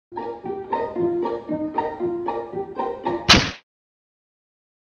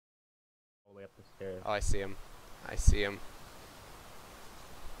Oh, I see him. I see him.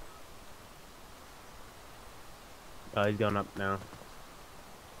 Oh, he's going up now.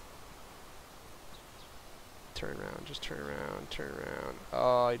 Turn around, just turn around, turn around.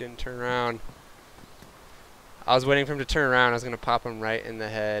 Oh, he didn't turn around. I was waiting for him to turn around. I was going to pop him right in the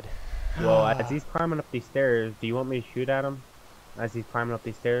head. Well, as he's climbing up these stairs, do you want me to shoot at him? As he's climbing up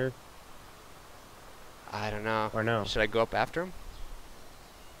these stairs? I don't know. Or no? Should I go up after him?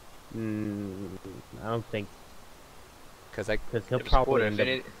 I don't think. Because he'll probably end up...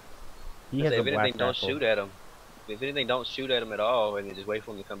 He has a if anything, blast don't rifle. shoot at him. If anything, don't shoot at him at all, and then just wait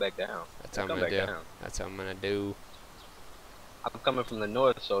for him to come back down. That's what I'm going to do. That's what I'm going to do. I'm coming from the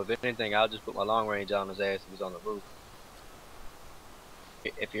north, so if anything, I'll just put my long range on his ass if he's on the roof.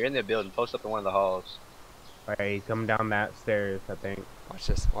 If you're in the building, post up in one of the halls. Alright, he's coming down that stairs, I think. Watch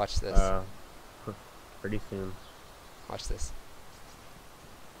this. Watch this. Pretty soon. Watch this.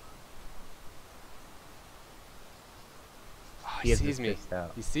 Oh, he sees me.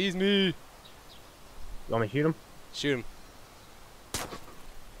 He sees me. You want me to shoot him? Shoot him.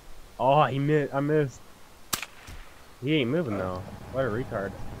 Oh, he missed. I missed. He ain't moving though. What a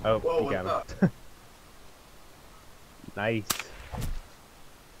retard. Oh, whoa, he got him. Nice.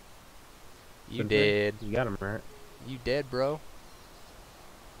 You did. You got him right. You dead, bro.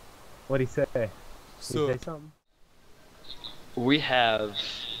 What'd he say? Did So, he say something? We have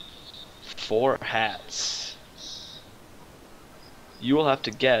 4 hats. You will have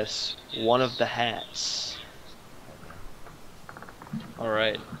to guess one of the hats.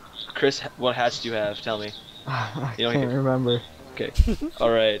 Alright. Chris, what hats do you have? Tell me. I You don't can't remember. Okay.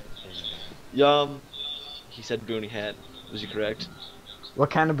 Alright. He said boonie hat. Was he correct?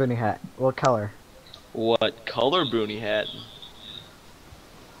 What kind of boonie hat? What color? What color boonie hat?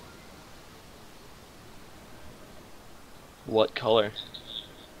 What color?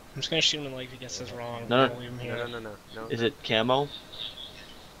 I'm just gonna shoot him in the leg if he gets this wrong. No, I'll leave him here. No. Is it camo?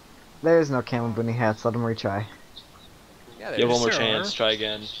 There is no camo boonie hats. Let him retry. Yeah, You have one more Sure. chance. Try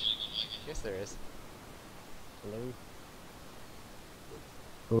again. Yes, there is.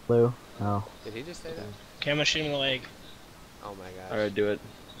 Blue. Oh. Did he just say that? Okay, I'm gonna shoot him in the leg. Oh my gosh. Alright, do it.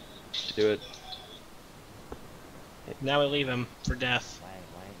 Do it. Now we leave him for death.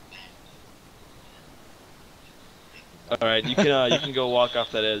 Alright, you can go walk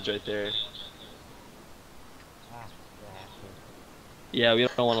off that edge right there. Yeah, we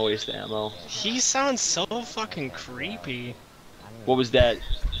don't want to waste the ammo. He sounds so fucking creepy. What was that?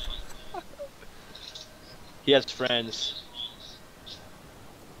 He has friends.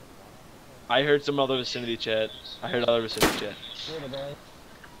 I heard some other vicinity chat. I heard other vicinity chat.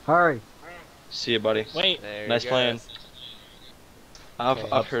 Hurry. See you, buddy. Wait. There Nice he plan. goes.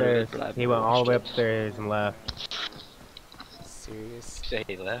 I've heard of it, but I've He went all the way upstairs and left. Serious? Say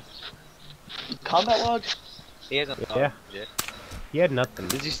he left. Combat log? He hasn't. Yeah. Yet. He had nothing.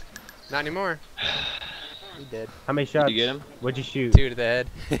 Did you? Not anymore. He did. How many shots? Did you get him? What'd you shoot? 2 to the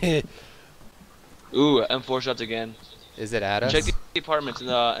head. Ooh, M4 shots again. Is it at us? Check the apartments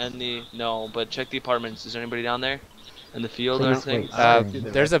but check the apartments. Is there anybody down there? In the field or anything?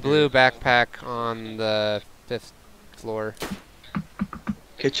 There's a blue backpack on the 5th floor.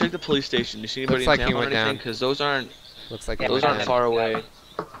 Okay, check the police station. You see anybody Looks like in he town or went anything? down. Because those aren't Looks like those aren't down. far away.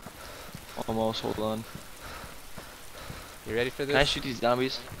 Almost. Hold on. You ready for Can I this? shoot these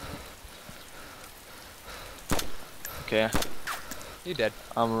zombies? Okay, You dead.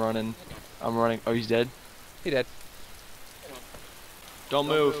 I'm running. Oh, he's dead? He dead. Don't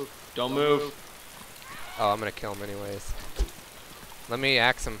move. Don't move. Oh, I'm gonna kill him anyways. Let me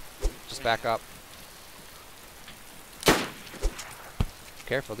axe him. Just back up.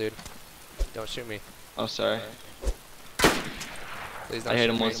 Careful, dude. Don't shoot me. Oh, sorry. Please don't I hit shoot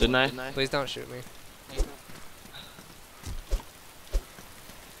him me. once, didn't I? Please don't shoot me.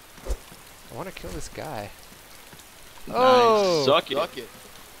 I want to kill this guy. Nice. Oh! Suck it.